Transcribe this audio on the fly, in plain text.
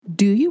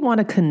Do you want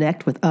to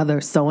connect with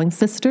other sewing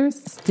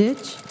sisters?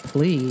 Stitch,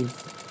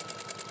 please.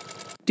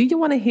 Do you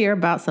want to hear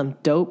about some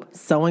dope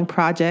sewing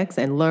projects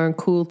and learn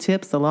cool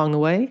tips along the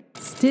way?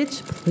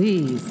 Stitch,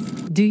 please.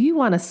 Do you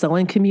want a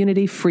sewing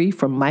community free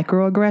from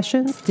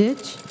microaggressions?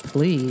 Stitch,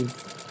 please.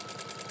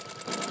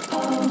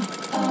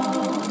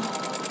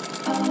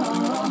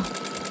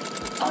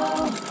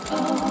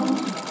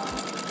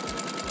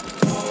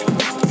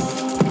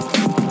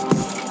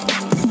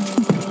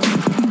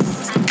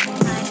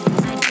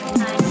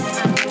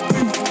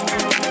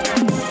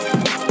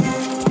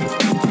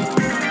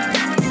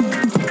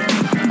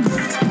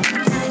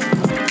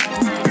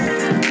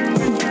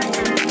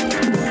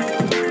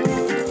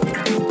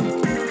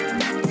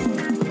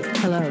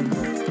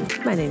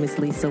 My name is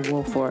Lisa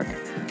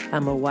Woolfork.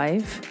 I'm a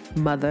wife,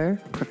 mother,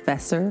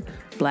 professor,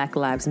 Black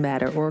Lives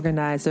Matter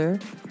organizer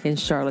in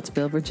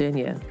Charlottesville,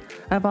 Virginia.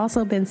 I've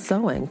also been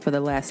sewing for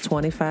the last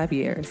 25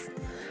 years.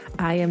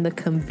 I am the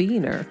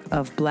convener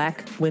of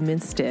Black Women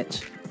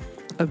Stitch,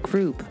 a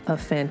group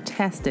of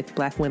fantastic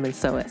Black women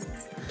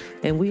sewists,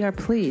 and we are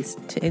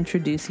pleased to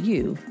introduce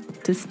you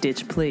to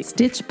Stitch Please.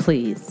 Stitch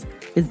Please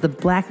is the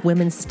Black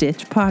Women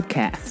Stitch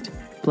podcast.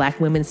 Black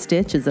Women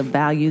Stitch is a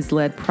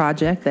values-led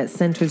project that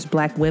centers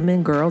Black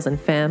women, girls, and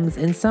femmes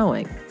in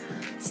sewing.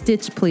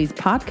 Stitch Please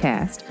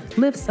podcast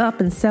lifts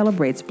up and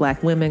celebrates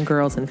Black women,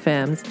 girls, and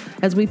femmes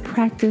as we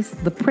practice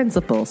the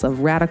principles of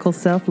radical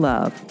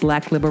self-love,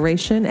 Black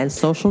liberation, and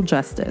social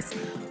justice.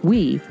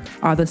 We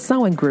are the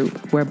sewing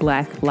group where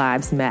Black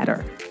lives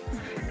matter.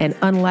 And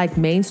unlike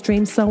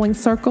mainstream sewing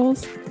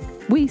circles,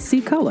 we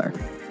see color.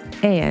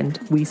 And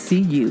we see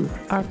you.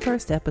 Our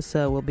first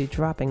episode will be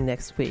dropping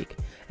next week,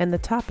 and the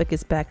topic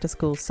is back to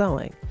school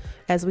sewing.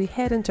 As we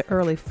head into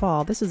early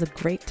fall, this is a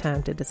great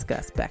time to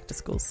discuss back to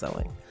school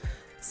sewing.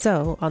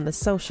 So, on the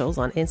socials,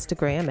 on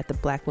Instagram at the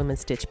Black Women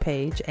Stitch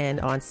page and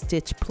on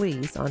Stitch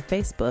Please on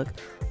Facebook,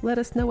 let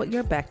us know what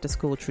your back to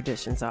school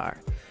traditions are.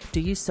 Do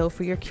you sew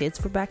for your kids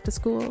for back to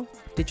school?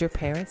 Did your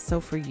parents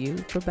sew for you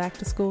for back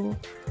to school?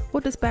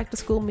 What does back to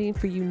school mean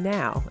for you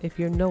now if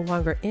you're no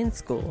longer in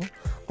school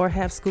or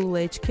have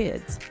school-age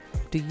kids?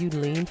 Do you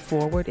lean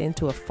forward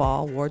into a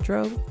fall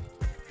wardrobe?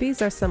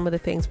 These are some of the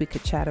things we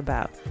could chat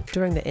about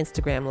during the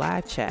Instagram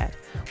live chat,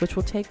 which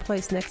will take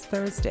place next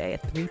Thursday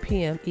at 3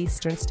 p.m.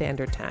 Eastern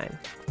Standard Time.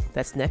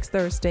 That's next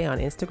Thursday on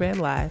Instagram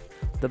Live,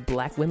 the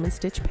Black Women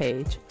Stitch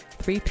page,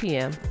 3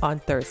 p.m. on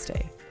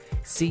Thursday.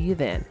 See you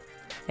then.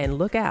 And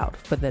look out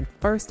for the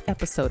first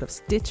episode of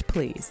Stitch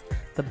Please,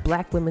 the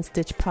Black Women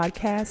Stitch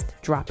podcast,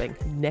 dropping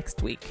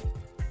next week.